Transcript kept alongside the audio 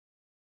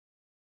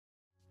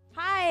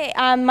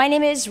Hi, my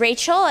name is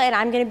Rachel, and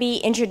I'm going to be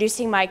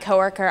introducing my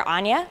coworker,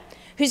 Anya,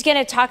 who's going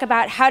to talk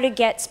about how to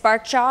get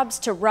Spark jobs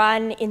to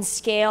run in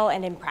scale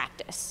and in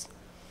practice.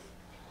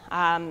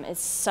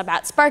 It's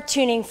about Spark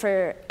tuning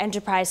for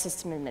enterprise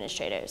system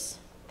administrators.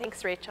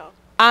 Thanks, Rachel.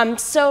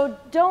 So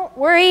don't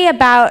worry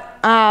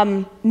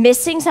about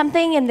missing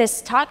something in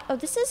this talk. Oh,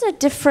 this is a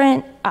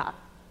different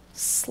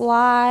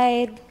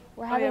slide.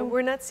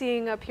 We're not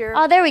seeing up here.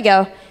 Oh, there we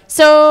go.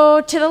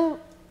 So to the,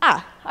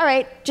 all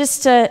right,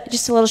 just a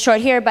little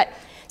short here, but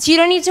so you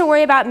don't need to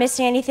worry about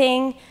missing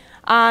anything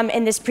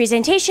in this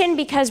presentation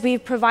because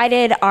we've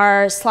provided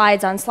our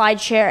slides on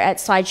SlideShare at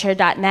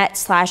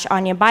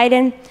slideshare.net/Anya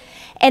Biden.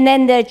 And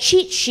then the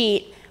cheat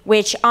sheet,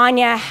 which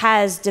Anya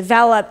has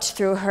developed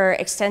through her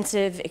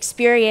extensive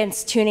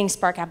experience tuning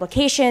Spark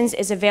applications,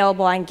 is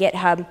available on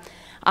GitHub,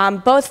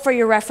 both for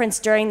your reference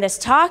during this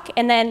talk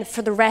and then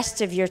for the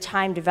rest of your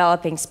time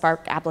developing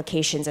Spark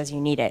applications as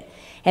you need it.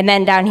 And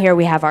then down here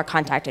we have our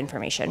contact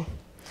information.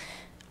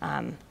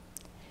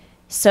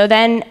 So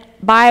then,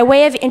 by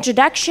way of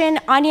introduction,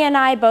 Anya and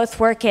I both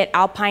work at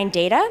Alpine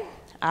Data,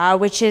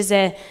 which is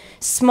a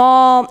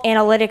small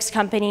analytics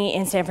company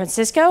in San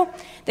Francisco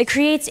that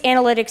creates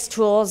analytics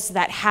tools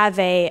that have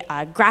a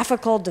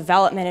graphical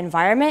development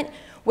environment,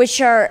 which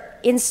are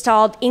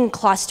installed in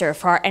cluster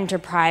for our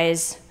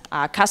enterprise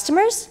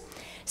customers.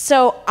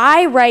 So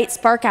I write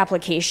Spark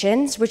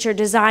applications, which are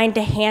designed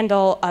to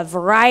handle a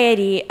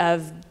variety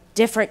of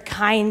different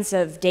kinds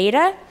of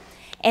data.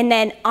 And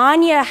then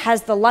Anya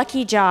has the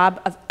lucky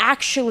job of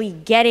actually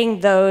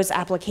getting those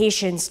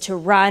applications to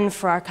run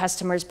for our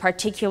customers'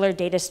 particular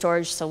data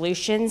storage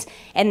solutions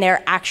and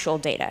their actual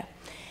data.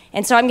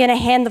 And so I'm going to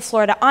hand the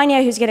floor to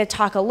Anya, who's going to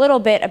talk a little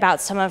bit about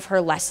some of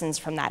her lessons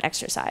from that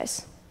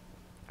exercise.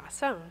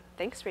 Awesome.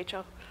 Thanks,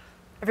 Rachel.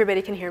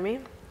 Everybody can hear me?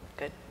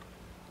 Good.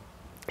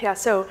 Yeah,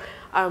 so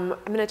I'm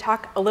going to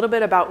talk a little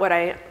bit about what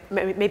I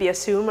maybe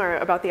assume or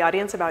about the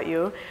audience, about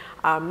you.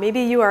 Maybe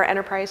you are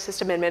enterprise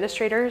system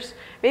administrators.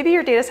 Maybe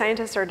you're data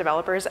scientists or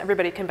developers.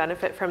 Everybody can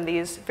benefit from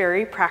these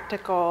very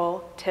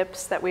practical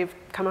tips that we've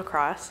come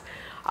across.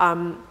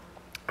 I'm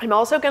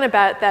also going to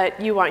bet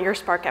that you want your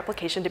Spark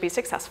application to be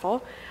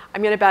successful.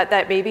 I'm going to bet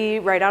that maybe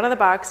right out of the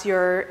box,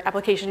 your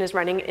application is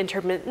running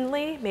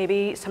intermittently.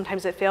 Maybe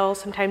sometimes it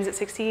fails, sometimes it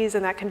succeeds,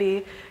 and that can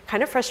be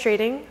kind of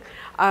frustrating.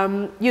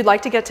 You'd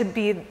like to get to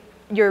be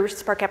your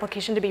Spark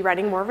application to be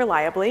running more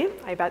reliably.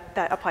 I bet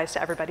that applies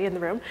to everybody in the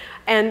room,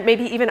 and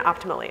maybe even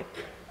optimally.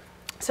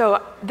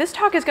 So this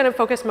talk is going to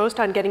focus most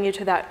on getting you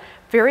to that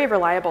very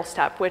reliable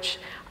step, which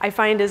I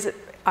find is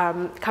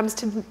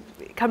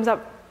comes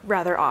up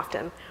rather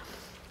often.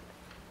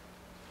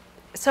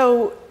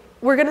 So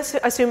we're going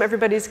to assume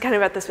everybody's kind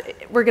of at this,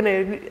 we're going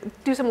to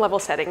do some level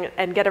setting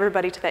and get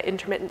everybody to that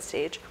intermittent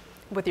stage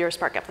with your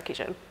Spark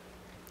application.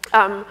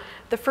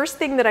 The first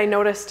thing that I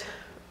noticed,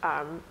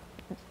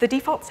 the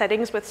default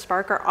settings with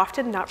Spark are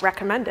often not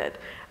recommended.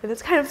 And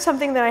it's kind of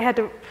something that I had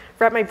to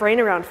wrap my brain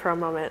around for a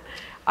moment.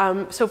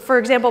 So for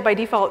example, by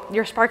default,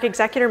 your Spark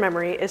executor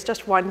memory is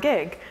just 1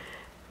 gig.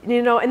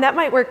 You know, and that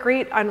might work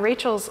great on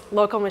Rachel's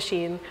local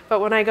machine, but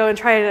when I go and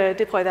try to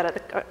deploy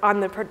that on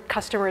the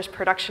customer's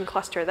production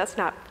cluster, that's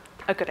not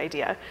a good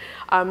idea.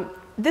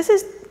 This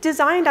is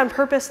designed on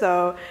purpose,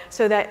 though,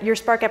 so that your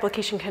Spark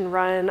application can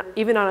run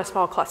even on a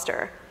small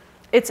cluster.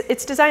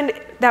 It's designed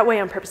that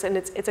way on purpose, and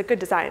it's a good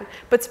design.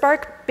 But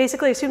Spark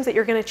basically assumes that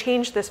you're going to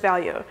change this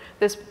value,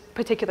 this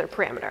particular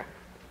parameter.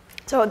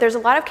 So there's a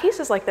lot of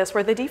cases like this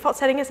where the default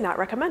setting is not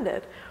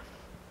recommended.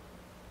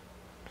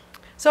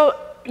 So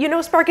you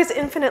know Spark is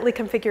infinitely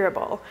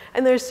configurable,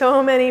 and there's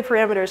so many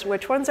parameters.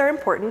 Which ones are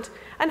important,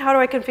 and how do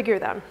I configure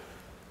them?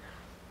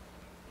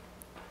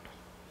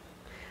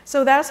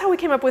 So that's how we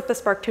came up with the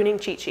Spark tuning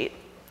cheat sheet.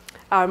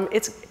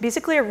 It's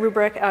basically a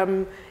rubric.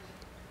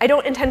 I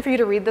don't intend for you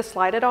to read this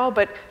slide at all,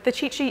 but the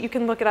cheat sheet, you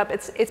can look it up.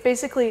 It's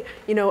basically,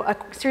 you know, a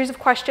series of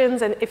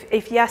questions, and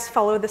if yes,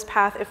 follow this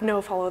path. If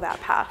no, follow that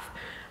path.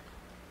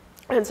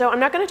 And so I'm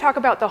not going to talk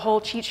about the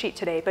whole cheat sheet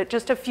today, but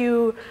just a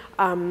few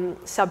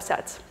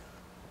subsets.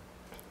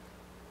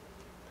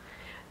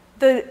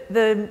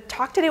 The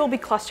talk today will be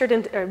clustered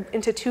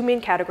into 2 main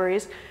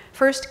categories.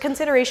 First,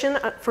 consideration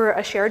for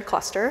a shared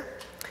cluster.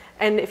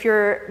 And if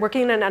you're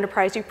working in an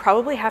enterprise, you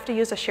probably have to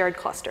use a shared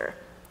cluster.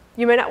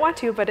 You may not want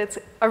to, but it's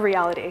a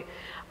reality.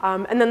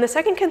 And then the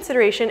second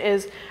consideration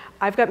is,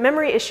 I've got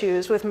memory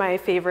issues with my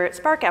favorite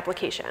Spark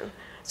application.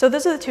 So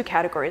those are the 2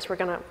 categories we're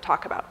going to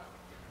talk about.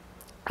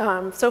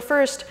 So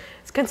first,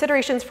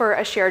 considerations for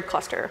a shared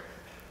cluster.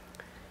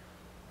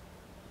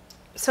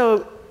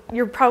 So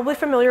you're probably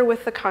familiar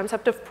with the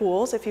concept of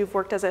pools if you've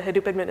worked as a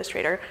Hadoop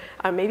administrator.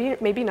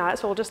 Maybe not,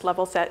 so we'll just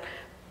level set.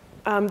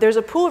 There's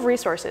a pool of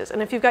resources,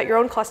 and if you've got your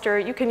own cluster,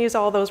 you can use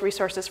all those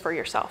resources for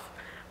yourself,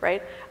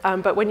 right?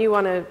 But when you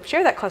want to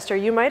share that cluster,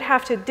 you might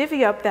have to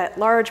divvy up that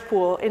large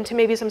pool into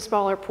maybe some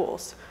smaller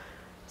pools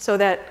so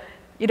that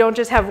you don't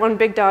just have one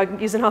big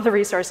dog using all the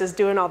resources,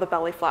 doing all the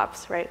belly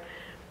flops, right?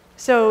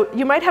 So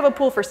you might have a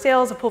pool for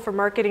sales, a pool for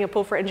marketing, a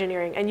pool for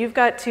engineering, and you've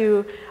got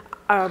to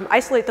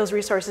isolate those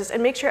resources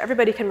and make sure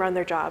everybody can run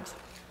their jobs.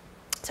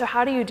 So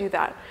how do you do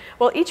that?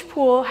 Well, each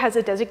pool has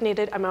a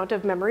designated amount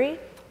of memory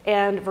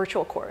and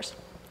virtual cores.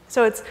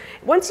 So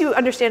once you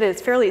understand it,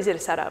 it's fairly easy to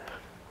set up.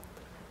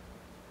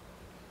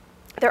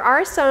 There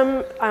are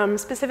some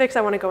specifics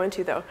I want to go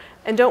into, though.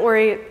 And don't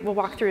worry, we'll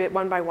walk through it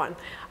one by one.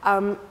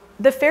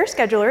 The Fair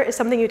Scheduler is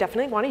something you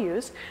definitely want to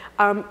use.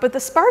 But the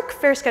Spark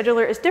Fair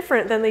Scheduler is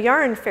different than the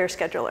Yarn Fair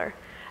Scheduler.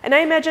 And I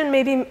imagine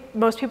maybe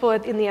most people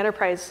in the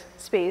enterprise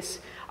space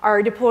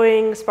are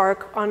deploying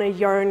Spark on a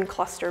Yarn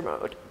cluster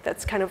mode.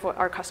 That's kind of what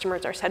our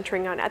customers are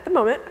centering on at the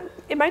moment.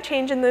 It might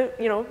change in the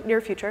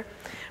near future.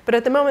 But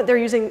at the moment, they're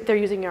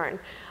using Yarn.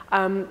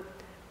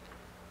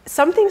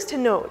 Some things to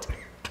note.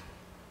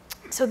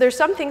 So there's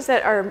some things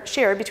that are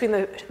shared between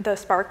the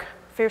Spark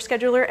Fair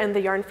Scheduler and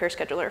the Yarn Fair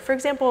Scheduler. For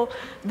example,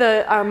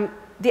 the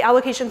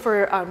allocation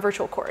for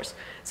virtual cores.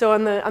 So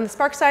on the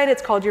Spark side,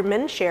 it's called your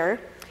min share.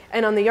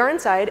 And on the Yarn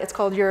side, it's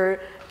called your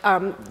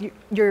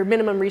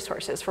minimum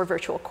resources for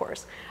virtual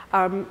cores.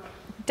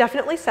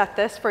 Definitely set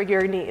this for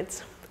your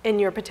needs in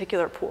your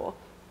particular pool.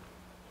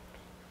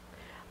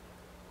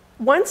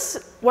 Once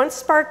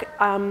Spark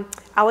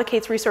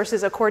allocates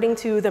resources according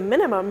to the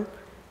minimum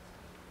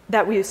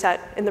that we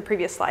set in the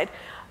previous slide,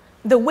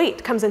 the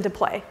weight comes into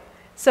play.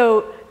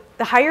 So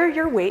the higher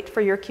your weight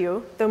for your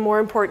queue, the more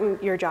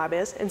important your job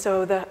is, and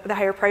so the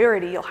higher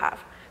priority you'll have.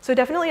 So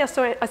definitely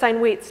assign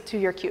weights to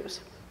your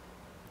queues.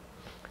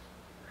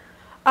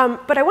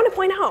 But I want to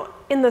point out,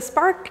 in the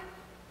Spark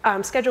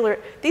scheduler,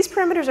 these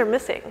parameters are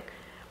missing.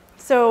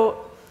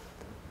 So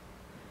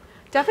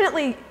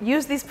definitely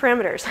use these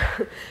parameters.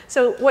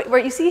 So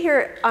what you see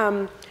here,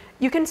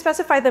 you can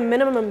specify the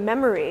minimum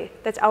memory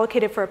that's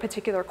allocated for a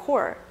particular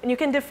core. And you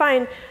can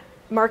define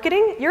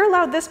marketing, you're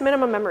allowed this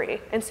minimum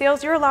memory. And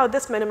sales, you're allowed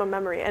this minimum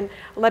memory. And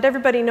let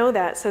everybody know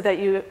that so that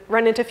you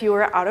run into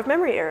fewer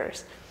out-of-memory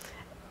errors.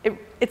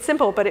 It's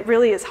simple, but it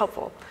really is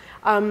helpful.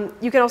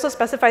 You can also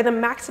specify the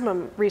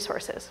maximum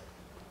resources.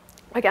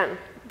 Again,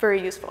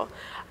 very useful.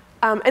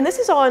 And this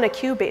is all on a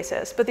queue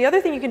basis. But the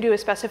other thing you can do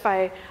is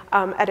specify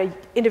at an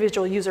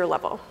individual user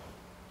level.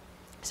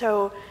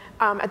 So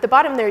at the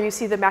bottom there, you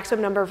see the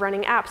maximum number of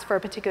running apps for a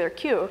particular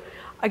queue.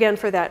 Again,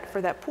 for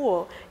that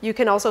pool, you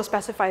can also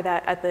specify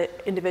that at the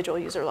individual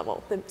user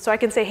level. So I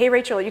can say, hey,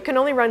 Rachel, you can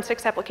only run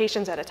 6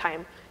 applications at a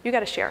time. You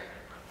got to share.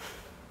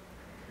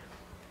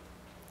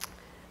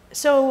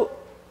 So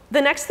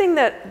the next thing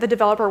that the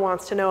developer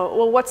wants to know,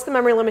 well, what's the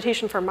memory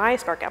limitation for my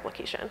Spark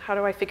application? How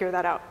do I figure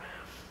that out?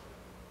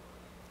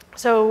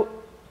 So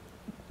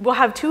we'll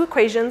have 2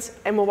 equations,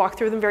 and we'll walk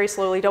through them very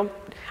slowly.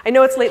 I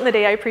know it's late in the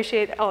day. I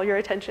appreciate all your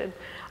attention.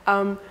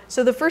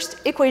 So the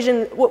first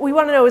equation, what we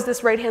want to know is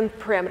this right-hand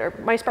parameter.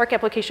 My Spark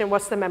application,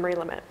 what's the memory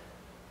limit?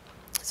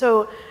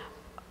 So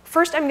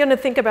first, I'm going to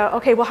think about,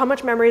 OK, well, how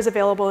much memory is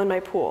available in my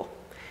pool?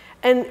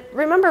 And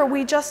remember,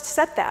 we just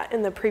set that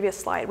in the previous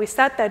slide. We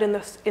set that in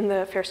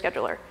the Fair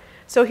Scheduler.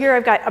 So here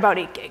I've got about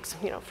 8 gigs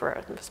for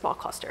a small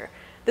cluster.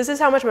 This is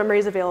how much memory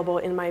is available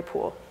in my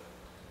pool.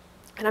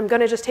 And I'm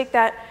going to just take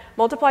that,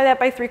 multiply that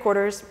by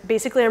 3/4.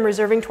 Basically, I'm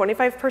reserving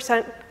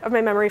 25% of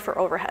my memory for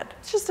overhead.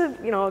 It's just a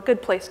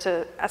good place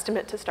to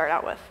estimate to start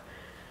out with.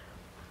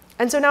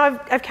 And so now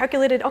I've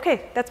calculated,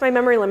 OK, that's my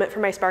memory limit for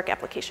my Spark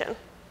application.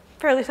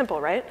 Fairly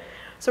simple, right?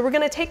 So we're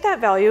going to take that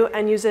value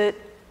and use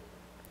it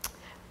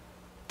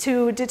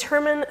to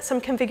determine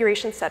some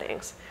configuration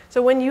settings.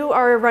 So when you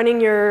are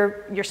running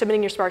you're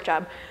submitting your Spark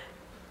job,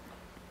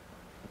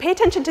 pay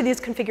attention to these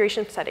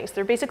configuration settings.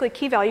 They're basically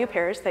key value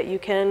pairs that you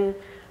can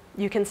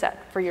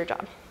set for your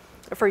job,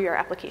 or for your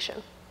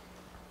application.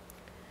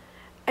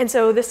 And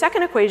so the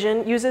second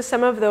equation uses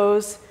some of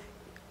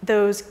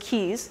those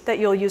keys that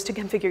you'll use to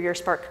configure your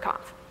Spark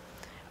conf.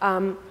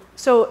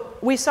 So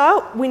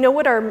we know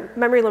what our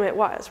memory limit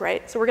was,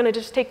 right? So we're going to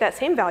just take that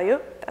same value.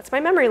 That's my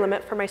memory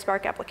limit for my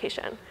Spark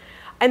application.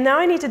 And now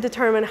I need to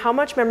determine how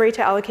much memory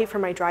to allocate for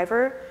my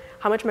driver,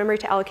 how much memory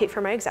to allocate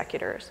for my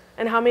executors,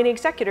 and how many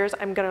executors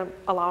I'm going to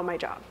allow in my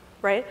job,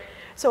 right?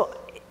 So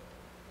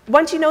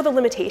once you know the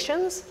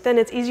limitations, then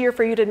it's easier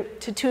for you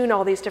to tune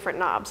all these different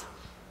knobs.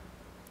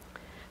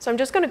 So I'm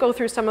just going to go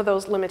through some of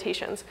those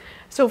limitations.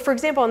 So for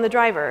example, on the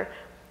driver,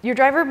 your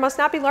driver must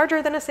not be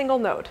larger than a single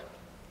node.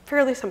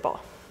 Fairly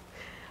simple.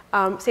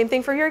 Same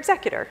thing for your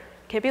executor.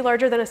 Can't be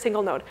larger than a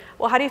single node.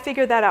 Well, how do you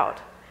figure that out?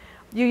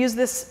 You use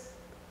this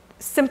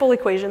simple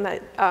equation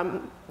that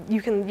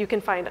you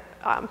can find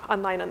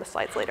online on the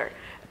slides later.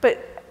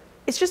 But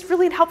it's just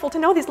really helpful to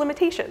know these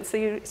limitations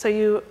so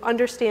you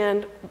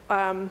understand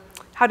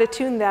how to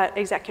tune that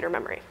executor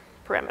memory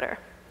parameter.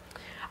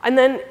 And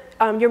then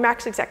your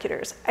max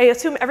executors. I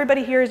assume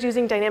everybody here is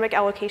using dynamic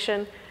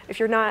allocation. If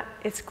you're not,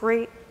 it's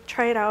great.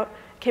 Try it out.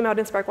 It came out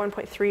in Spark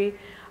 1.3.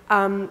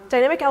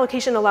 Dynamic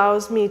allocation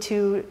allows me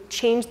to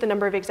change the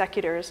number of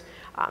executors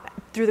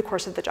through the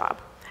course of the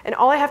job. And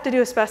all I have to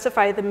do is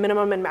specify the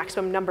minimum and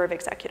maximum number of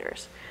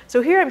executors.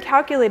 So here I'm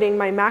calculating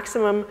my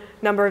maximum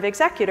number of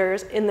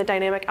executors in the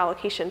dynamic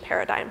allocation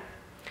paradigm.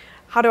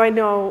 How do I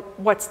know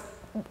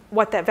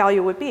what that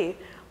value would be?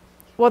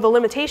 Well, the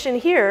limitation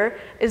here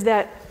is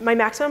that my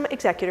maximum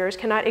executors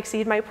cannot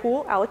exceed my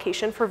pool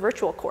allocation for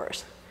virtual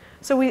cores.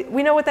 So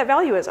we know what that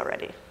value is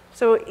already.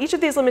 So each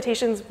of these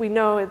limitations, we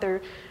know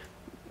they're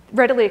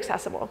readily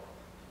accessible.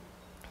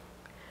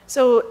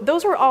 So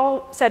those are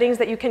all settings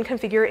that you can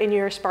configure in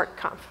your Spark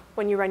conf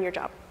when you run your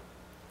job.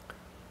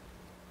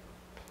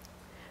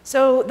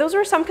 So those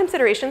are some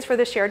considerations for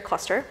the shared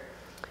cluster.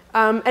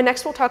 And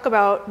next we'll talk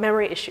about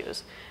memory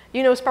issues.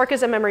 You know Spark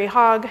is a memory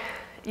hog.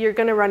 You're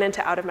going to run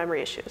into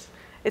out-of-memory issues.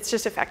 It's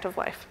just a fact of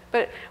life.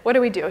 But what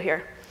do we do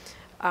here?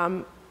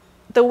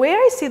 The way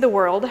I see the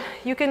world,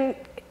 you can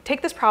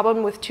take this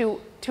problem with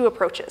two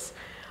approaches.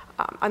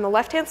 On the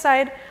left-hand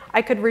side,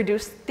 I could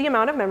reduce the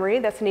amount of memory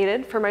that's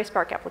needed for my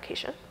Spark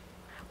application.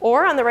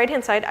 Or on the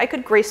right-hand side, I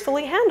could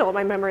gracefully handle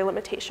my memory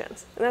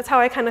limitations. And that's how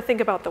I kind of think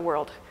about the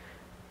world,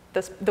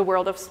 the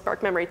world of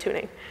Spark memory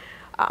tuning.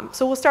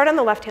 So we'll start on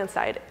the left-hand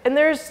side. And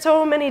there's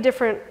so many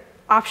different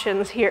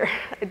options here.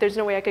 There's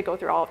no way I could go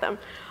through all of them.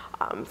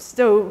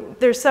 So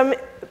there's some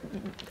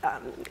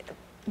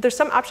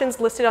options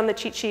listed on the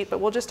cheat sheet, but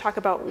we'll just talk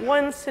about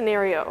one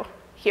scenario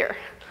here,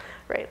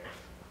 right?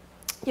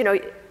 You know,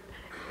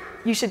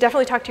 you should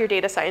definitely talk to your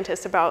data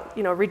scientists about,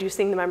 you know,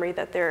 reducing the memory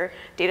that their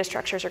data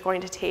structures are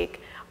going to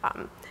take.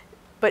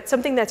 But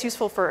something that's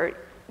useful for,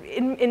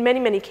 in many,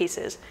 many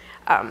cases,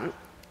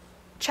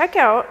 check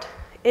out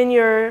in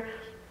your,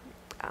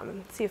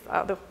 see if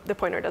the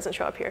pointer doesn't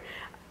show up here.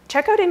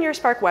 Check out in your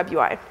Spark Web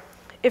UI.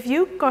 If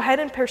you go ahead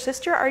and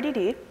persist your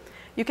RDD,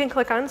 you can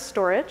click on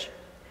Storage,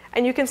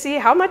 and you can see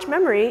how much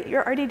memory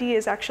your RDD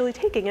is actually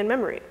taking in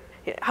memory.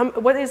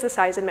 What is the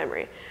size in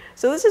memory?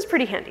 So this is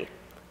pretty handy.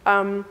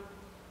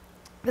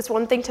 That's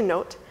one thing to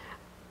note.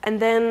 And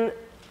then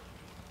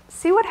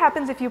see what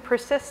happens if you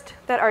persist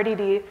that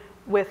RDD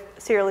with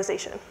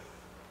serialization.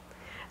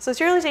 So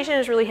serialization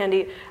is really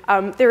handy.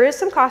 There is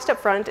some cost up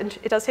front, and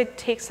it does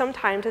take some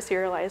time to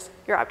serialize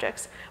your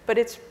objects. But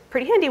it's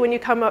pretty handy when you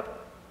come up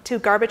to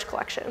garbage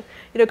collection.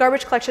 You know,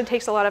 garbage collection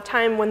takes a lot of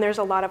time when there's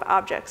a lot of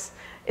objects.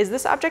 Is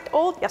this object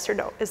old? Yes or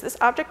no. Is this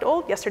object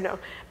old? Yes or no.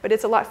 But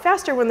it's a lot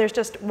faster when there's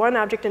just one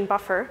object in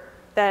buffer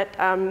that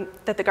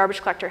the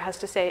garbage collector has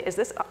to say, is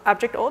this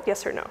object old?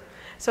 Yes or no.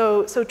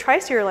 So try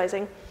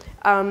serializing.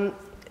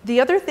 The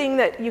other thing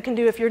that you can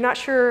do if you're not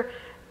sure,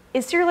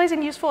 is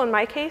serializing useful in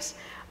my case?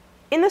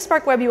 In the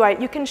Spark Web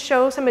UI, you can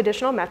show some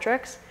additional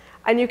metrics,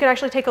 and you can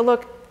actually take a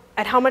look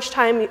at how much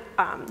time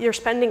you're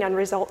spending on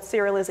result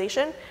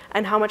serialization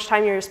and how much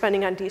time you're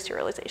spending on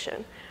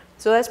deserialization.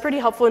 So that's pretty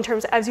helpful in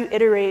terms of, as you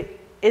iterate,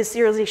 is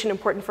serialization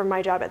important for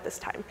my job at this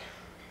time?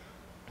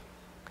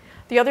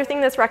 The other thing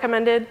that's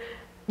recommended,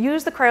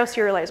 use the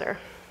cryoserializer.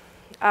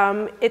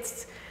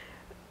 It's,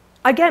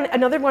 again,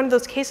 another one of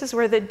those cases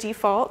where the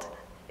default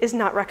is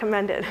not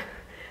recommended.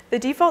 The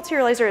default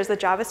serializer is the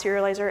Java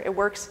serializer. It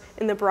works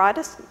in the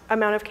broadest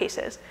amount of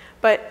cases.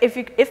 But if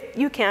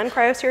you can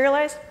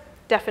cryoserialize,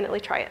 definitely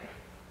try it.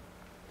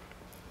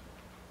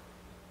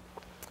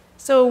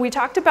 So we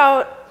talked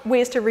about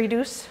ways to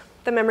reduce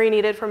the memory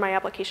needed for my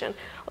application.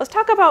 Let's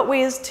talk about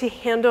ways to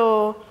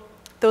handle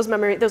those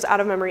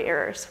out-of-memory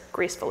errors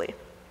gracefully.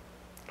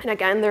 And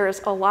again,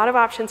 there's a lot of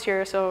options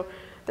here, so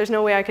there's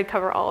no way I could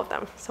cover all of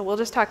them. So we'll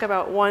just talk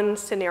about one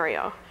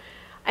scenario.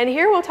 And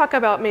here we'll talk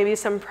about maybe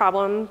some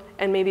problem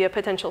and maybe a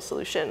potential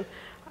solution.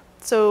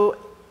 So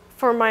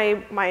for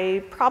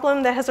my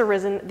problem that has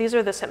arisen, these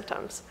are the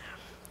symptoms.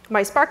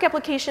 My Spark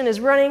application is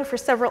running for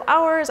several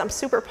hours. I'm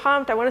super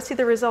pumped. I want to see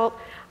the result.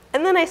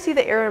 And then I see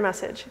the error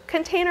message.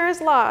 Container is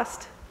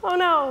lost. Oh,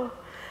 no.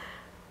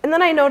 And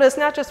then I notice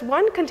not just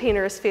one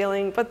container is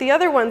failing, but the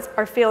other ones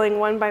are failing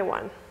one by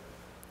one.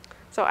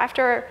 So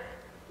after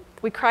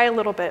we cry a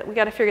little bit, we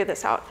got to figure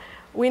this out.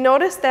 We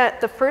noticed that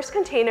the first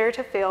container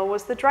to fail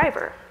was the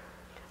driver.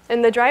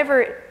 And the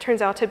driver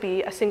turns out to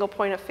be a single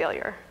point of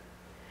failure,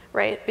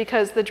 right?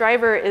 Because the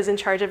driver is in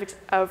charge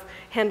of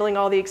handling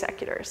all the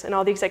executors, and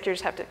all the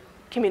executors have to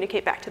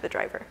communicate back to the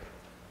driver.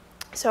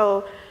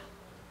 So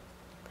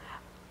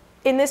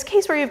in this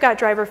case where you've got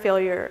driver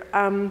failure,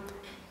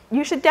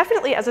 you should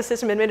definitely, as a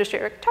system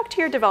administrator, talk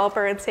to your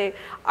developer and say,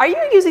 are you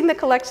using the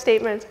collect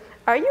statement?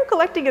 Are you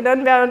collecting an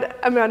unbound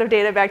amount of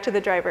data back to the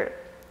driver?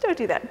 Don't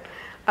do that.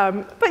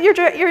 But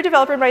your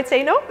developer might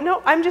say,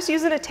 no, I'm just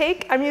using a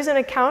take. I'm using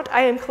a count.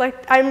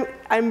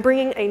 I'm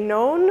bringing a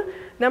known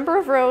number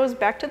of rows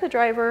back to the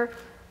driver.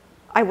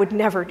 I would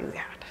never do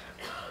that.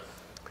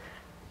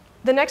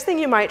 The next thing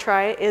you might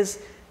try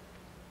is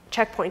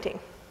checkpointing.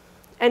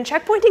 And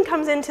checkpointing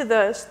comes into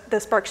the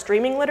Spark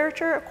streaming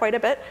literature quite a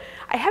bit.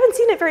 I haven't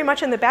seen it very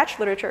much in the batch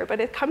literature, but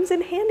it comes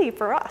in handy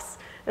for us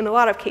in a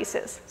lot of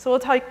cases. So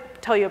we'll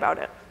tell you about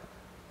it.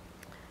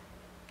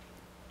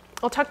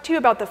 I'll talk to you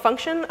about the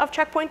function of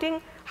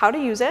checkpointing, how to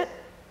use it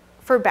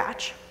for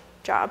batch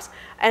jobs,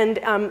 and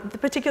the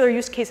particular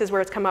use cases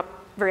where it's come up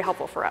very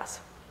helpful for us.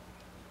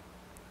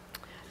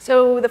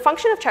 So the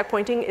function of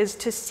checkpointing is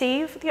to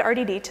save the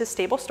RDD to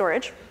stable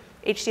storage,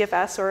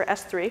 HDFS or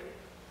S3.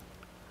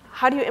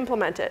 How do you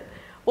implement it?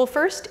 Well,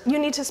 first, you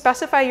need to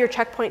specify your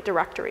checkpoint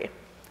directory.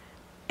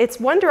 It's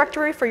one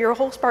directory for your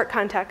whole Spark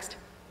context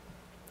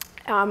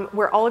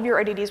where all of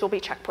your RDDs will be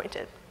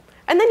checkpointed.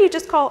 And then you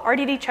just call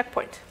RDD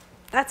checkpoint.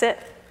 That's it.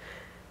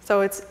 So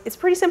it's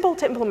pretty simple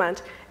to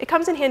implement. It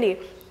comes in handy,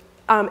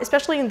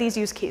 especially in these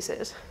use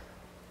cases.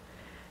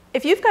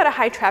 If you've got a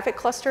high traffic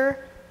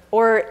cluster,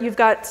 or you've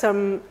got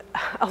a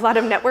lot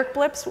of network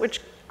blips,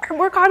 which are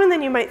more common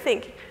than you might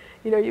think.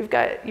 You've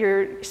got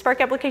your Spark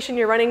application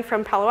you're running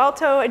from Palo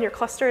Alto, and your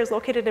cluster is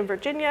located in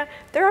Virginia.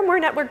 There are more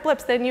network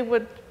blips than you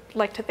would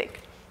like to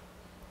think.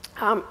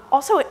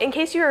 Also, in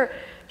case your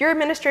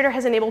administrator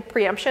has enabled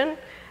preemption,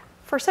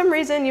 for some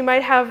reason you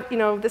might have, the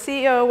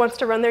CEO wants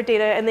to run their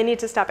data, and they need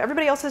to stop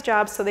everybody else's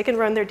jobs so they can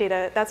run their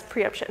data. That's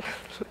preemption.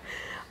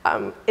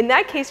 In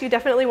that case, you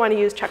definitely want to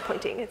use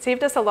checkpointing. It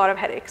saved us a lot of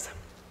headaches.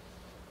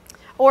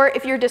 Or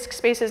if your disk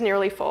space is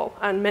nearly full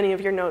on many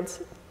of your nodes,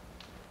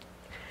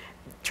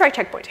 try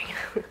checkpointing.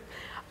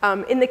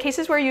 In the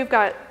cases where you've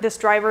got this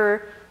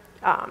driver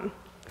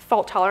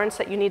fault tolerance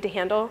that you need to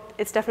handle,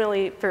 it's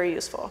definitely very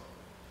useful.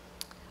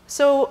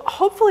 So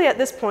hopefully at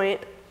this point,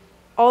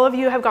 all of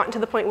you have gotten to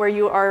the point where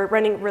you are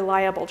running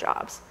reliable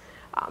jobs.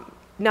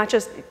 Not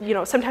just,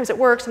 sometimes it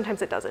works,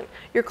 sometimes it doesn't.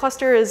 Your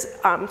cluster is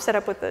set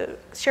up with the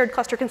shared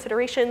cluster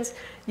considerations.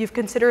 You've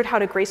considered how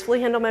to gracefully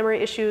handle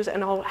memory issues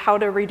and how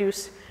to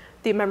reduce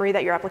the memory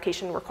that your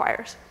application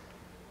requires.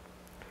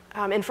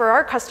 And for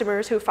our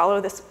customers who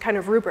follow this kind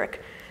of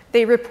rubric,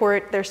 they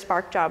report their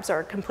Spark jobs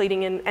are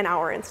completing in an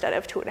hour instead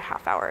of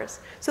 2.5 hours.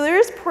 So there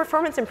is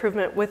performance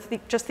improvement with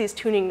just these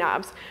tuning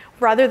knobs,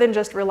 rather than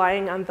just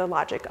relying on the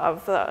logic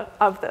of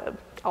the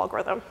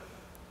algorithm.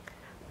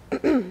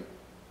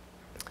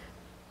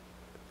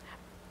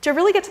 To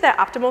really get to that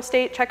optimal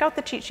state, check out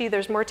the cheat sheet.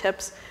 There's more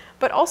tips.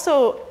 But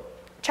also,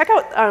 check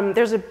out,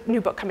 there's a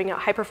new book coming out,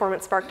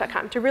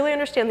 highperformancespark.com, to really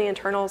understand the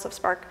internals of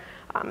Spark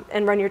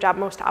and run your job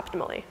most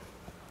optimally.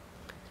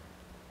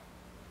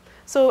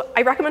 So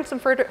I recommend some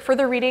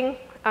further reading.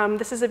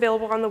 This is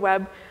available on the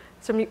web,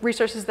 some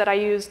resources that I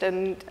used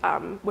and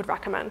would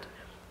recommend.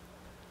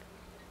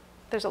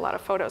 There's a lot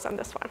of photos on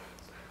this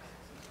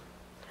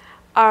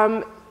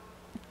one.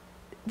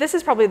 This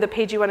is probably the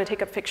page you want to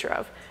take a picture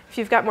of if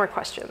you've got more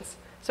questions.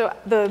 So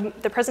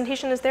the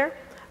presentation is there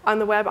on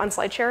the web on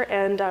SlideShare,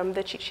 and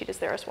the cheat sheet is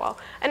there as well.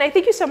 And I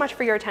thank you so much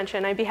for your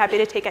attention. I'd be happy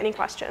to take any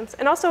questions.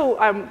 And also,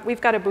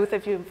 we've got a booth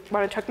if you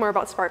want to talk more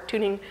about Spark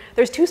tuning.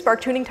 There's 2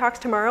 Spark tuning talks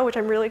tomorrow, which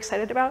I'm really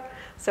excited about.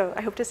 So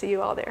I hope to see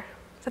you all there.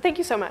 So thank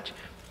you so much.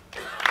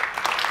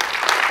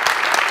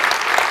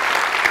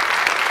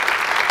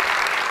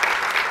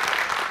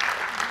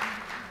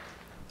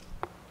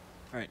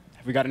 All right,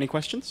 have we got any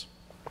questions?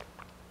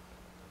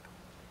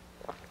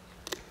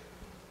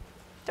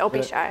 Don't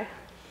be shy.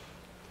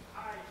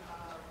 Hi,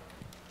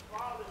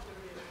 tomorrow there's going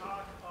to be a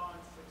talk on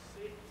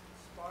succinct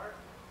Spark,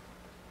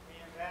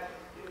 and that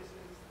uses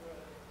the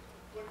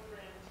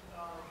footprint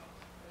of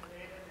the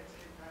data that's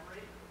in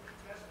memory. Have you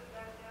tested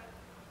that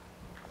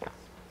yet?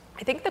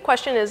 I think the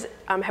question is,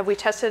 have we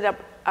tested up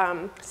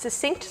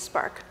succinct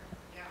Spark?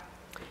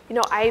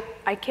 Yeah.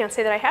 I can't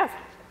say that I have.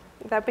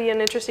 That'd be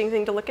an interesting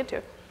thing to look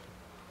into.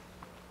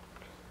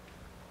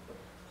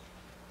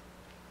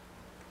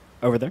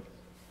 Over there.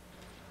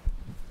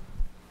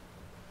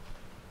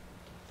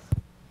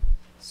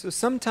 So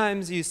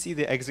sometimes you see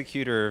the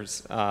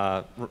executor's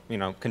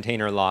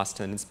container lost,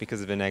 and it's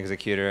because of an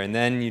executor. And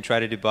then you try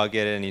to debug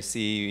it, and you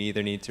see you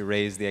either need to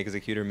raise the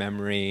executor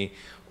memory,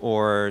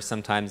 or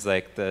sometimes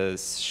like the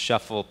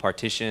shuffle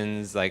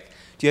partitions. Like,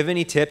 do you have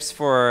any tips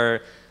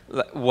for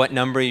what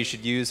number you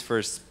should use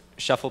for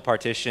shuffle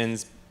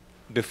partitions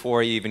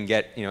before you even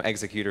get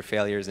executor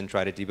failures and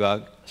try to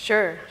debug?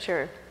 Sure.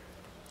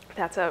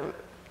 That's a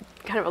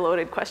kind of a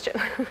loaded question.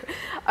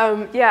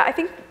 Yeah, I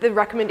think the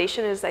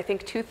recommendation is, I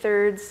think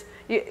 2/3,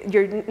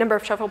 your number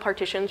of shuffle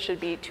partitions should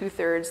be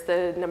 2/3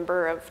 the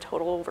number of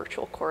total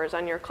virtual cores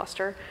on your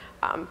cluster.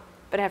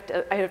 But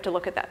I have to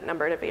look at that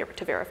number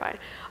to verify.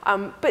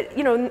 But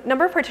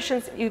number of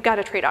partitions, you've got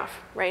to trade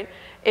off, right?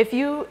 If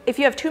you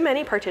have too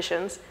many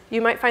partitions,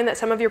 you might find that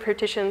some of your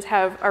partitions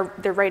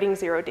they're writing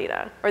 0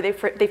 data, or they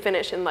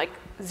finish in like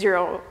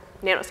 0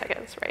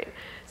 nanoseconds, right?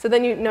 So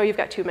then you've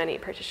got too many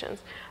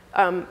partitions.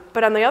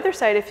 But on the other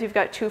side, if you've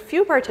got too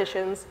few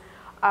partitions,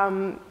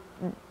 that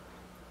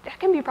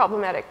can be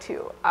problematic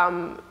too.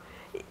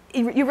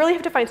 You really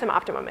have to find some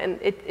optimum, and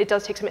it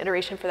does take some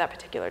iteration for that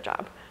particular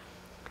job.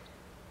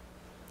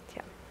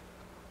 Yeah.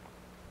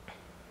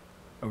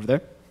 Over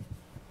there.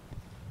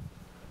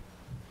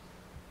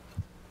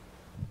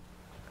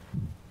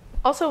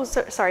 Also,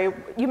 sorry,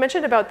 you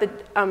mentioned about the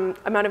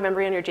amount of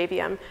memory on your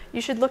JVM.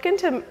 You should look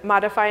into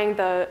modifying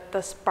the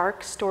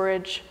Spark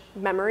storage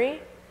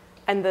memory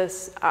and the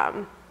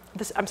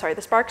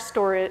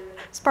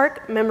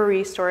Spark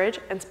memory storage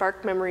and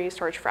Spark memory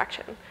storage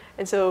fraction.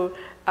 And so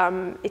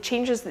it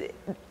changes.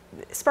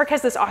 Spark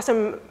has this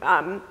awesome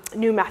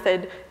new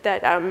method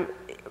that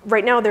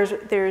right now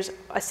there's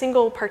a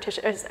single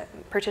partition.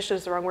 Partition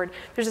is the wrong word.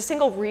 There's a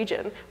single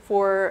region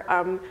for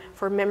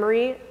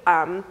memory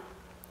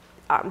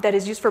that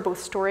is used for both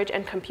storage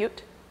and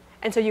compute.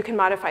 And so you can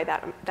modify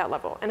that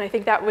level. And I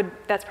think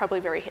that's probably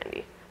very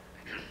handy.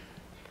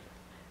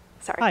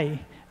 Sorry. Hi.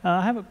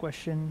 I have a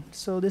question.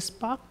 So this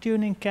Spark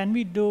tuning, can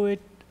we do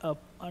it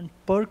on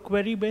per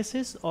query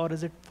basis, or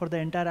is it for the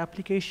entire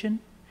application?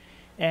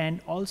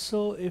 And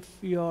also, if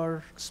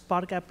your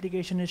Spark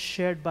application is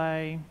shared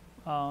by,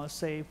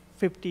 say,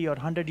 50 or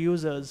 100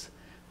 users,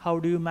 how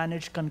do you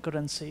manage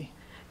concurrency?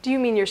 Do you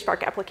mean your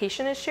Spark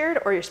application is shared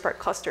or your Spark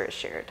cluster is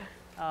shared?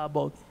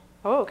 Both.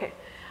 Oh, okay.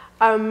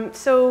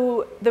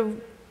 So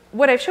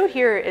what I've showed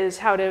here is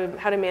how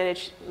to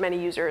manage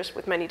many users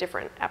with many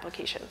different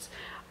applications.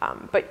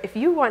 But if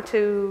you want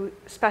to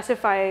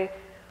specify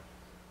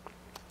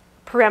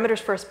parameters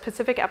for a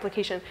specific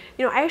application,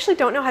 I actually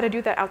don't know how to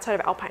do that outside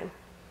of Alpine.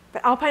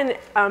 But Alpine,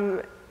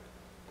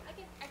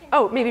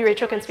 oh, maybe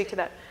Rachel can speak to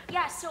that.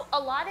 Yeah, so a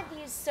lot of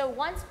these, so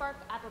one Spark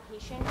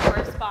application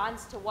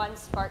corresponds to one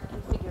Spark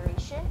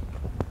configuration.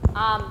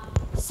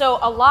 So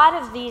a lot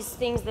of these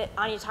things that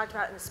Anya talked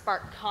about in the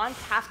Spark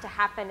conf have to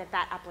happen at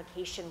that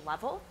application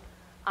level.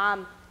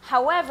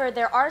 However,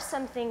 there are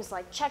some things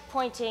like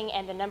checkpointing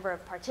and the number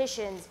of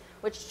partitions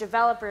which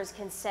developers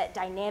can set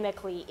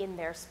dynamically in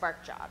their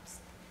Spark jobs.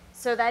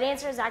 So that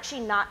answer is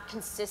actually not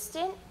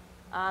consistent.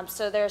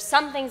 So there are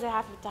some things that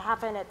have to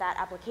happen at that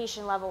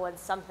application level and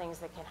some things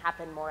that can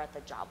happen more at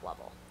the job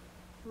level.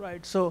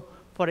 Right. So,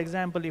 for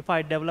example, if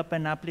I develop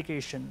an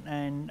application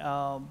and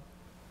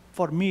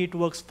for me it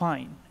works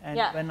fine, and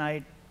when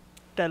I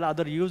tell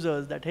other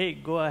users that, hey,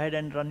 go ahead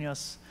and run your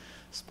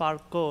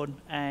Spark code,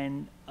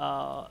 and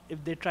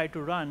if they try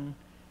to run,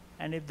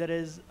 and if there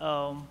is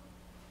a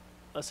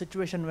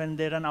situation when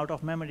they run out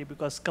of memory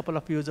because a couple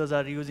of users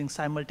are using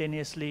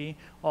simultaneously,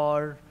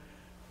 or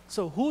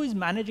so who is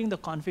managing the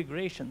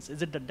configurations?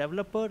 Is it the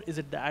developer? Is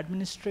it the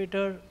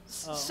administrator?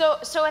 So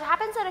it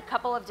happens at a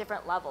couple of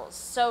different levels.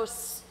 So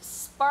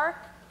Spark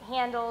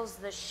handles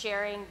the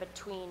sharing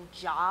between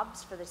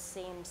jobs for the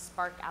same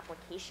Spark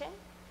application.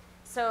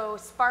 So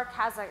Spark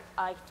has,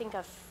 I think,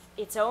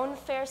 its own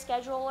fair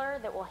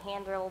scheduler that will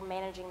handle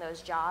managing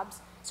those jobs.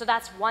 So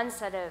that's one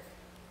set of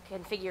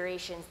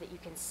configurations that you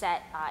can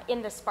set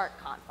in the Spark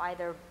conf,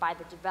 either by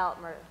the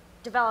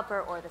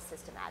developer or the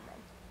system admin.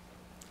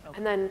 Okay.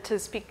 And then to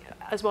speak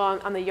as well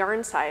on the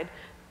Yarn side,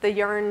 the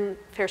Yarn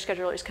fair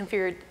scheduler is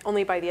configured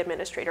only by the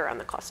administrator on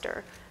the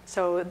cluster.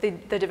 So the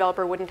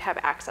developer wouldn't have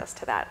access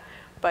to that.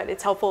 But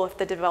it's helpful if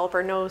the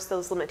developer knows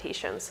those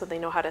limitations so they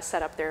know how to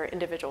set up their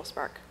individual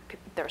Spark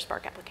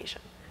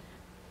application.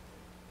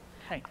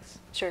 Thanks.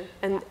 Sure.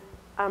 And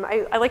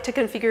I like to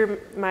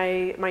configure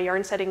my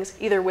Yarn settings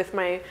either with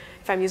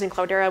if I'm using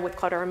Cloudera, with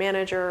Cloudera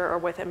Manager, or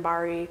with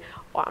Embari,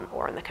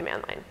 or on the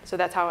command line. So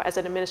that's how, as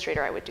an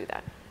administrator, I would do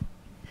that.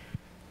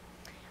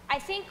 I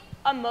think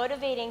a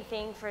motivating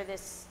thing for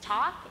this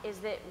talk is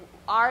that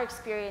our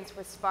experience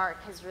with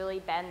Spark has really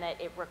been that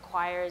it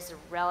requires a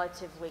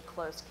relatively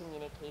close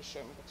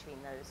communication between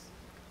those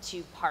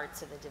two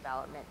parts of the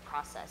development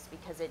process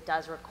because it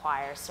does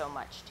require so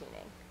much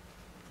tuning.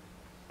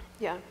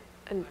 Yeah.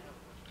 And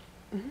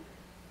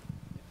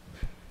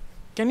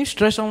can you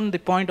stress on the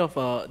point of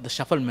the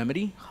shuffle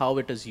memory, how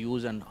it is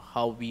used and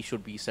how we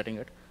should be setting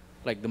it?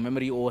 Like the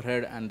memory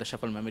overhead and the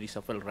shuffle memory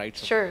shuffle, right?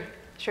 Sure,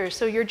 sure.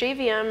 So your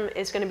JVM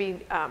is going to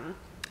be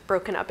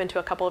broken up into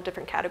a couple of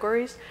different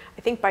categories.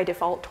 I think by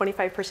default,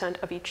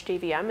 25% of each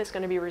JVM is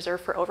going to be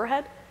reserved for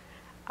overhead.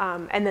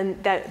 And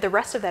then the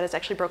rest of that is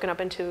actually broken up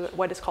into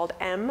what is called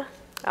M,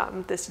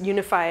 this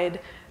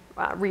unified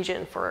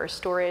region for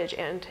storage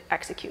and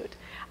execute.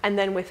 And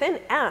then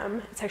within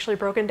M, it's actually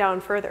broken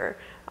down further.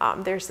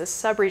 There's this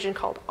subregion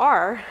called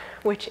R,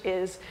 which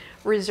is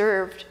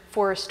reserved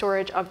for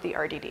storage of the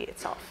RDD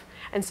itself.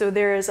 And so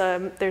there's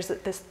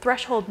this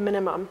threshold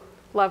minimum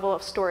level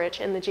of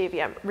storage in the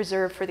JVM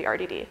reserved for the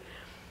RDD.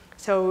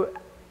 So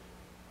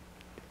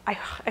I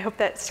hope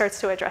that starts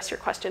to address your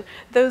question.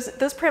 Those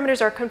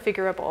parameters are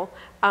configurable.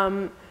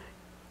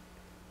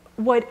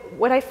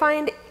 What I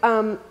find,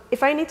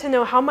 if I need to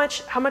know how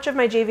much of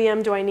my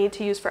JVM do I need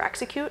to use for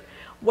execute,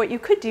 what you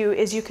could do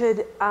is you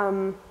could,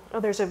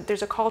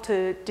 there's a call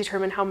to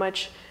determine how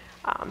much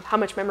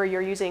memory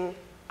you're using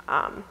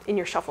in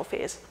your shuffle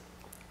phase.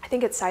 I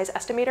think it's size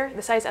estimator,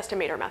 the size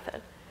estimator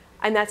method.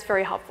 And that's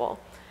very helpful,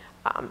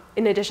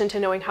 in addition to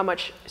knowing how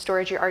much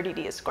storage your RDD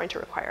is going to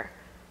require.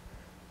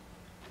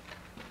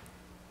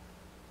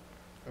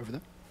 Over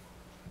there.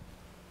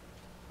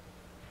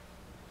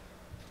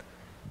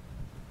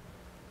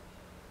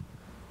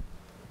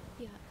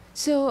 Yeah.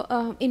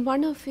 So in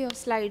one of your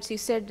slides, you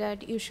said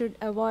that you should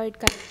avoid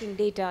collecting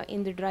data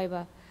in the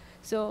driver.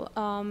 So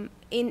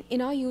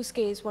in our use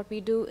case, what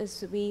we do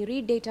is we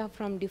read data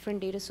from different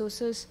data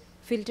sources,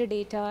 filter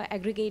data,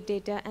 aggregate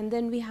data, and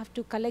then we have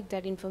to collect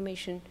that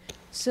information.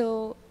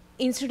 So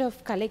instead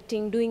of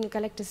doing a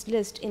collector's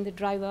list in the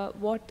driver,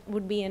 what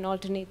would be an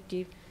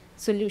alternative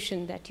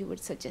solution that you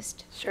would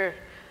suggest? Sure.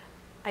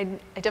 I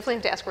definitely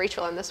have to ask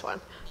Rachel on this one.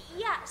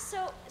 Yeah,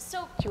 so do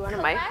you want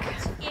a mic?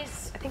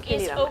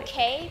 is a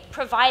okay,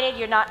 provided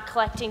you're not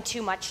collecting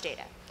too much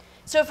data.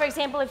 So for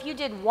example, if you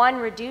did one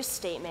reduce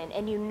statement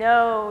and you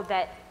know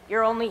that you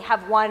only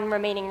have one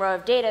remaining row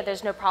of data,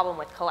 there's no problem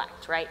with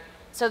collect, right?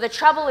 So the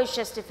trouble is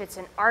just if it's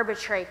an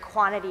arbitrary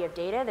quantity of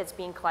data that's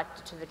being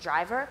collected to the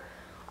driver,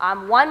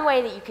 One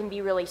way that you can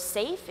be really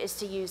safe is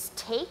to use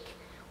take,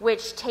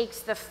 which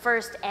takes the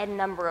first n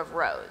number of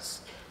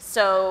rows.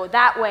 So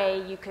that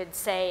way you could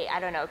say, I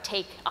don't know,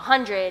 take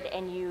 100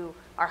 and you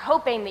are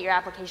hoping that your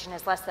application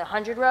has less than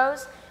 100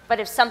 rows, but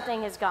if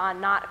something has gone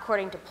not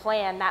according to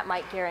plan, that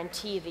might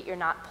guarantee that you're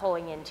not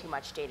pulling in too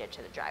much data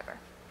to the driver.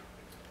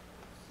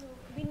 So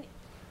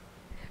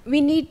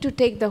we need to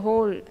take the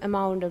whole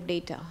amount of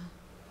data.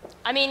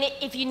 I mean,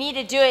 if you need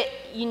to do it,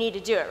 you need to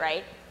do it,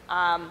 right?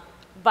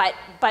 But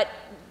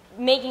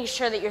making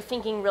sure that you're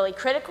thinking really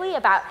critically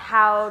about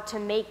how to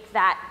make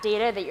that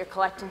data that you're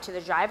collecting to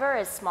the driver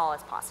as small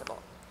as possible.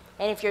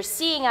 And if you're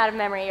seeing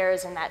out-of-memory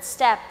errors in that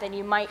step, then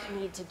you might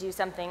need to do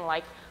something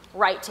like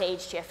write to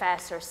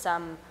HDFS or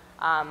some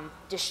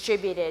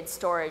distributed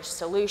storage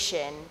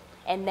solution,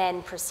 and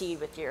then proceed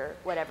with your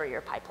whatever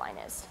your pipeline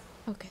is.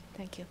 Okay,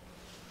 thank you.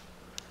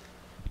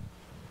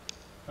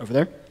 Over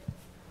there.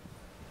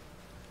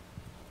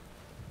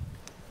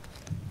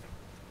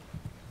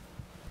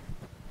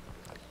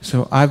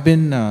 So I've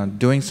been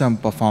doing some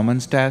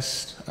performance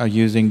tests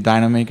using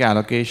dynamic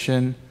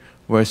allocation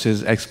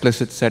versus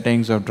explicit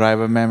settings of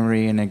driver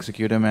memory and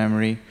executor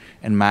memory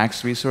and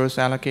max resource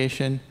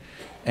allocation.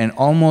 And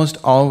almost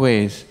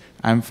always,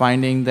 I'm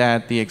finding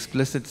that the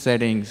explicit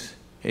settings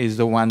is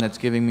the one that's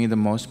giving me the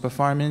most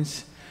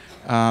performance.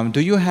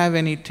 Do you have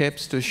any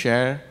tips to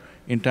share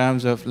in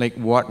terms of like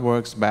what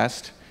works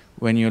best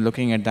when you're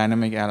looking at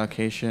dynamic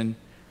allocation?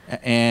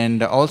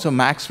 And also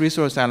max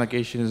resource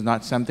allocation is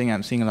not something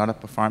I'm seeing a lot of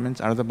performance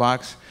out of the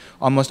box.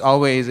 Almost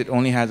always it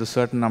only has a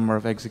certain number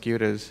of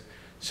executors.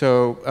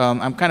 So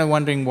I'm kind of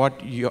wondering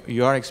what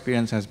your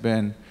experience has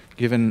been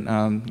given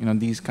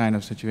these kind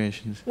of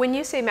situations. When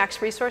you say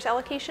max resource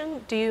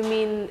allocation, do you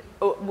mean,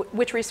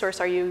 which resource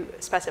are you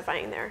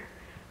specifying there?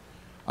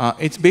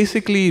 It's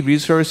basically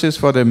resources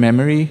for the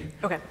memory,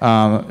 okay.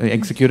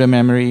 Executor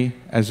memory,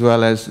 as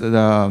well as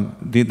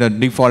the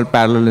default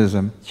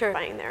parallelism. Sure.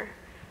 There.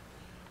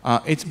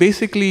 It's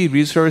basically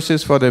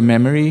resources for the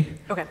memory,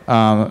 okay.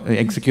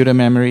 Executor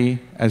memory,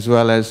 as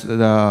well as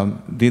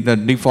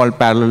the default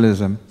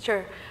parallelism.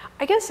 Sure.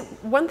 I guess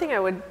one thing I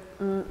would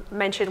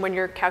mention when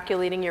you're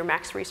calculating your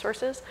max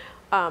resources,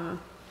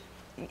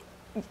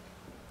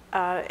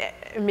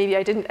 maybe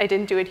I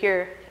didn't do it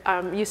here.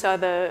 You saw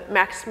the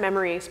max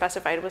memory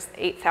specified was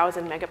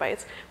 8,000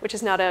 megabytes, which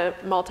is not a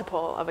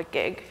multiple of a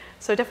gig.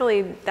 So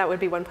definitely that would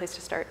be one place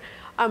to start.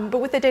 But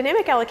with the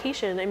dynamic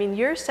allocation, I mean,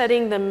 you're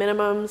setting the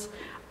minimums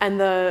and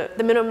the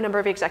minimum number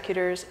of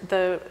executors,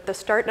 the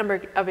start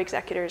number of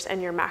executors,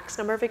 and your max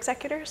number of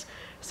executors.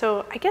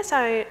 So I guess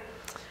I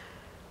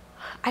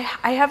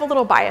have a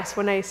little bias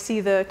when I see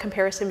the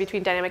comparison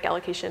between dynamic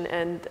allocation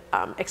and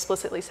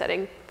explicitly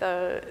setting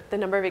the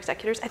number of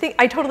executors.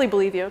 I totally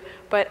believe you,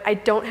 but I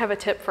don't have a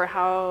tip for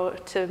how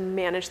to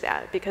manage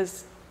that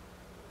because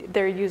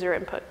they're user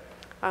input.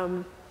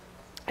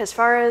 As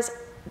far as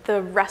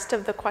the rest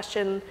of the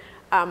question,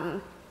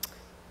 the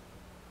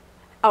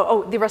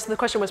rest of the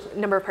question was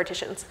number of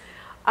partitions.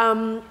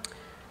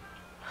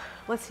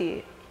 Let's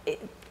see.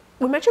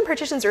 We mentioned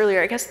partitions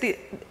earlier. I guess the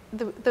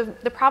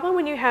problem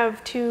when you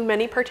have too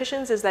many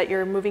partitions is that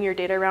you're moving your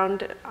data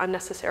around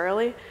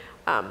unnecessarily.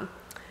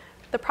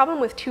 The problem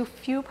with too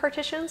few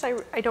partitions,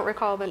 I don't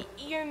recall. But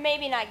you're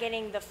maybe not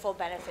getting the full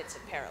benefits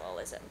of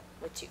parallelism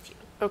with too few.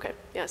 Okay,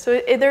 yeah,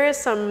 so there is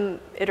some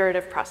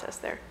iterative process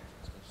there.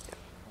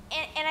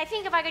 And I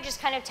think if I could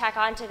just kind of tack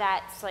on to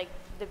that, it's like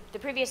the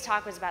previous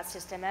talk was about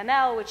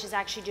SystemML, which is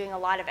actually doing a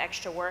lot of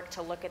extra work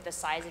to look at the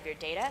size of your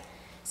data.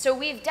 So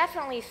we've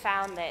definitely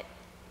found that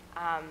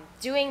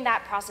doing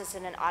that process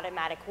in an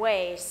automatic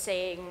way,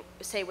 say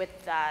with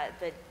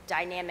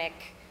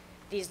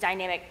these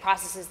dynamic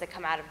processes that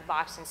come out of the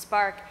box in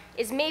Spark,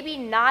 is maybe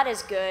not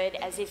as good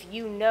as if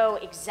you know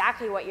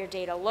exactly what your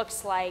data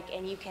looks like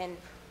and you can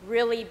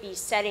really be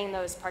setting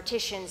those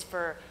partitions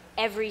for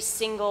every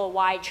single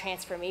wide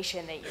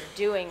transformation that you're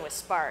doing with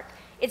Spark.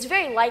 It's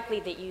very likely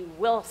that you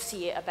will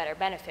see a better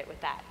benefit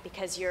with that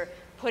because you're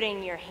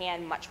putting your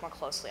hand much more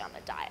closely on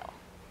the dial.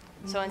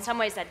 So in some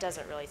ways, that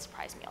doesn't really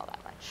surprise me all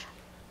that much.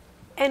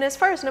 And as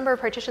far as number of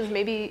partitions,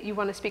 maybe you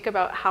want to speak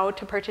about how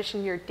to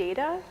partition your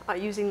data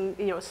using,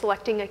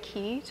 selecting a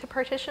key to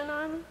partition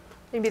on.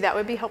 Maybe that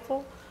would be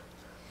helpful.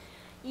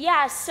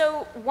 Yeah,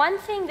 so one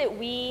thing that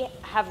we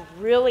have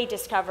really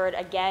discovered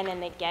again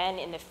and again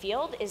in the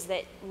field is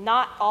that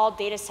not all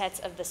data sets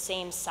of the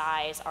same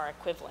size are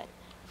equivalent.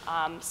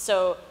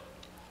 So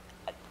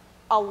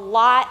a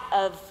lot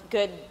of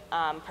good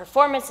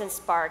performance in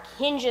Spark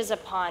hinges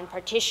upon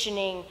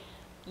partitioning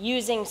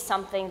using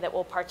something that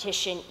will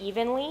partition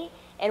evenly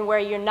and where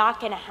you're not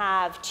going to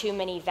have too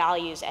many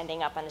values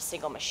ending up on a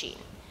single machine.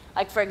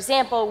 Like for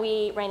example,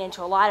 we ran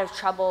into a lot of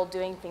trouble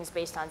doing things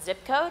based on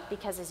zip code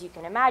because as you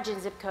can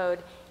imagine, zip code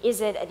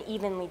isn't an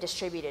evenly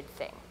distributed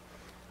thing.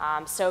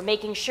 So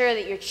making sure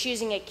that you're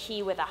choosing a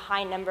key with a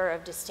high number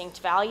of distinct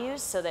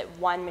values so that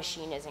one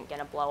machine isn't going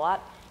to blow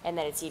up and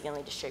that it's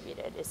evenly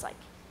distributed is like,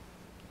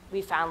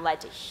 we found led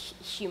to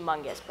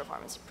humongous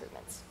performance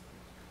improvements.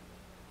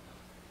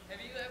 Have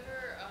you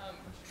ever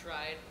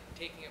tried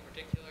taking a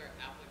particular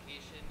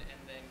application and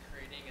then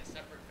creating a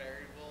separate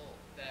variable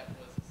that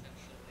was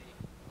essentially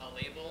a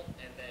label,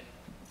 and then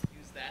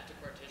use that to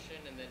partition,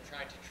 and then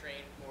try to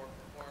train for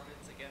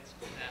performance against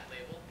that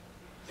label.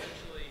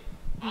 Essentially,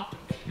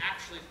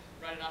 actually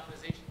run an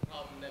optimization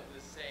problem that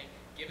was saying,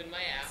 given my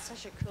app. That's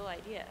such a cool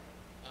idea.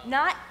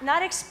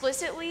 Not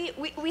explicitly.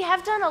 We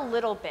have done a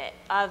little bit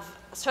of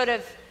sort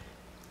of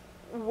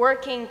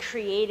working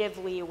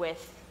creatively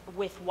with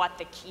what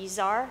the keys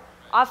are,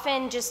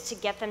 often just to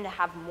get them to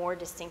have more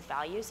distinct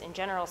values. In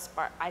general,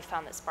 Spark, I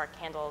found that Spark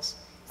handles,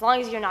 as long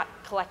as you're not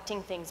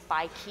collecting things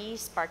by key,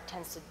 Spark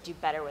tends to do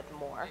better with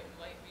more. It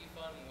might be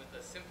fun with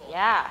a simple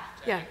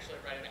app to actually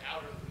write an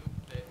outer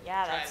loop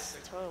that tries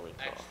to totally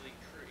cool. actually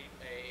create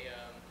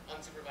a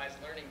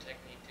unsupervised learning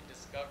technique to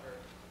discover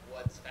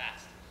what's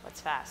fast.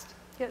 What's fast.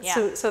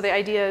 Yeah. So the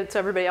idea, so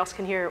everybody else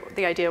can hear,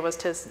 the idea was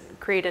to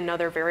create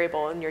another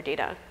variable in your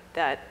data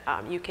that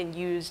you can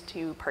use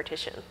to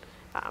partition,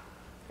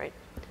 right?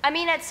 I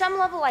mean, at some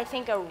level, I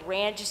think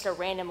just a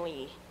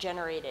randomly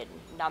generated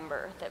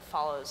number that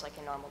follows like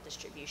a normal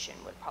distribution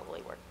would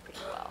probably work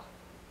pretty well.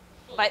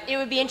 But it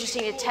would be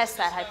interesting to test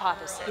that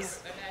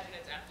hypothesis. Imagine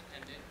it's app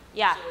dependent.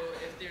 Yeah. So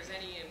if there's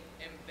any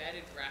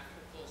embedded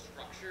graphical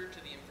structure to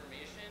the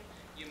information,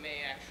 you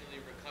may actually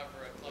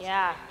recover a clustering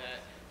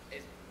that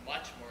is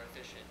much more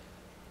efficient.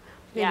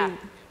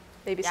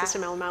 Maybe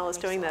SystemLML is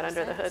doing that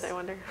under the hood, I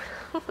wonder.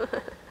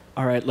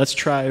 All right, let's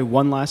try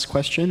one last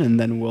question, and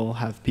then we'll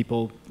have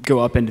people go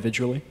up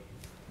individually.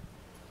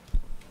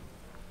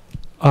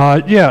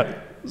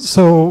 Yeah,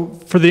 so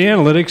for the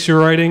analytics you're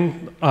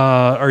writing,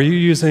 are you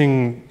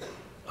using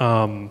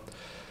the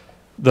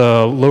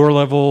lower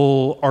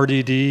level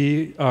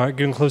RDD,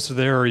 getting close to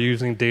there, or are you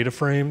using data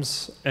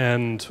frames?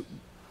 And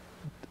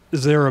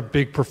is there a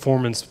big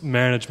performance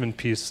management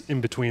piece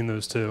in between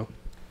those two?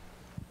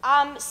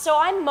 So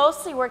I'm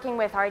mostly working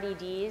with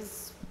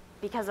RDDs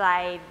because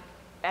I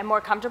am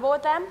more comfortable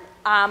with them.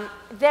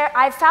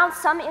 I've found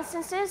some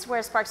instances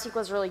where Spark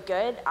SQL is really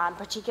good,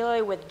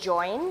 particularly with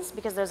joins,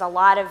 because there's a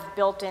lot of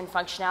built-in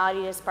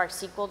functionality to Spark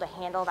SQL to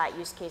handle that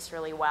use case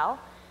really well.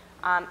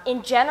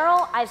 In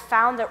general, I've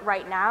found that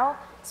right now,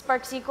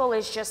 Spark SQL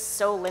is just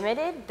so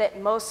limited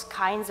that most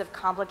kinds of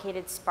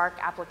complicated Spark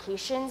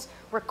applications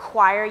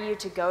require you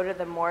to go to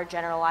the more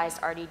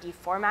generalized RDD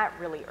format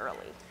really early.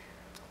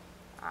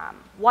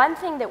 One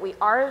thing that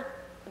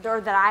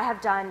that I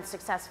have done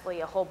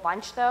successfully a whole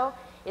bunch though,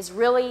 is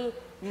really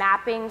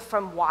mapping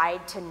from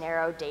wide to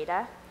narrow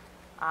data.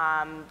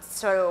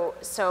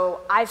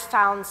 So I've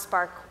found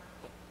Spark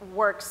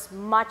works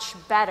much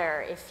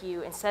better if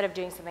you, instead of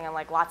doing something on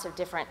like lots of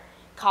different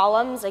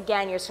columns,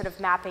 again, you're sort of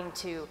mapping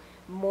to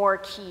more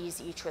keys,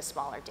 each with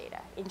smaller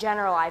data. In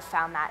general, I've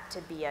found that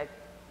to be a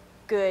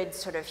good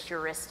sort of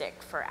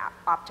heuristic for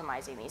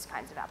optimizing these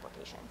kinds of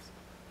applications.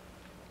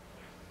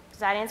 Does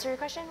that answer your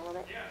question a little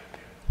bit? Yeah.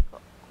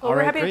 Cool. Well,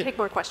 we're happy to take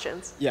more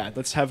questions. Yeah,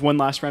 let's have one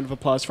last round of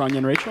applause for Anya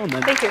and Rachel, and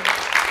then. Thank you.